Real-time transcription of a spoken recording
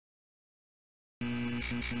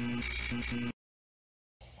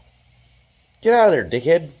Get out of there,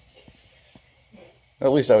 dickhead.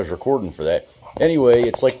 At least I was recording for that. Anyway,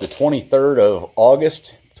 it's like the 23rd of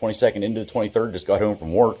August, 22nd into the 23rd, just got home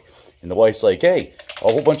from work, and the wife's like, hey,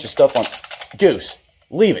 a whole bunch of stuff on... Goose,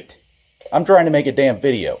 leave it. I'm trying to make a damn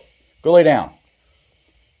video. Go lay down.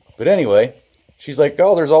 But anyway, she's like,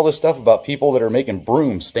 oh, there's all this stuff about people that are making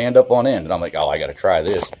brooms stand up on end. And I'm like, oh, I got to try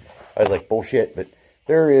this. I was like, bullshit, but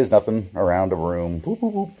there is nothing around a broom. Boop,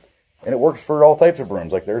 boop, boop. And it works for all types of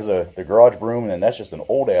brooms. Like there's the garage broom, and then that's just an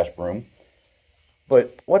old-ass broom.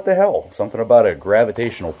 But what the hell? Something about a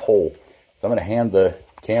gravitational pull. So I'm going to hand the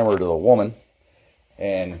camera to the woman.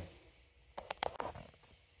 And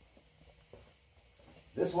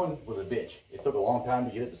this one was a bitch. It took a long time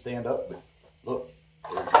to get it to stand up. But look,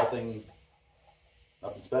 there's nothing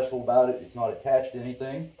special about it. It's not attached to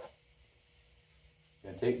anything. It's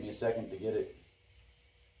going to take me a second to get it.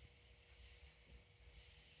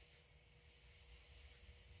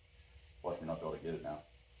 Watch me not be able to get it now.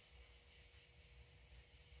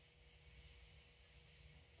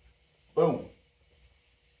 Boom.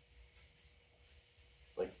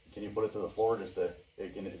 Like, can you put it to the floor just to,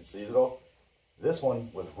 can it seize it all? This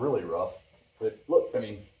one was really rough. But look, I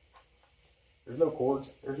mean, there's no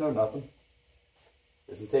cords. There's no nothing.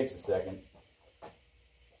 This one takes a second.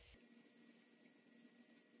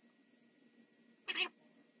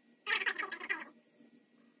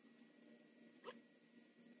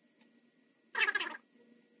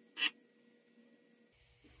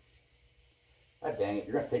 God dang it,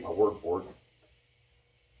 you're going to take my word for it.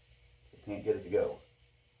 I can't get it to go.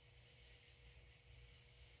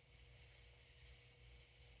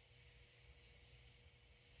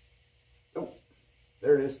 Oh,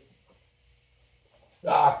 there it is.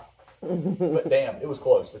 Ah, but damn, it was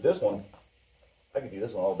close. But this one, I could do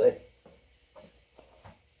this one all day.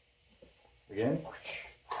 Again,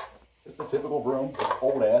 just the typical broom. It's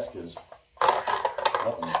old ass because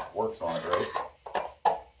nothing works on it, right?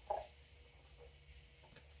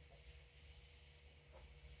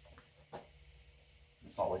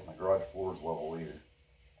 It's not like my garage floor is level either.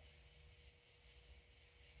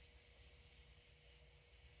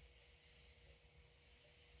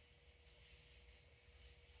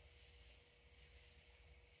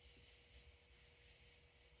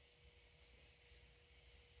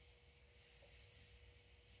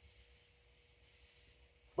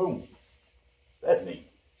 Boom. That's neat.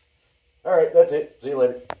 All right, that's it. See you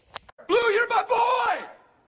later.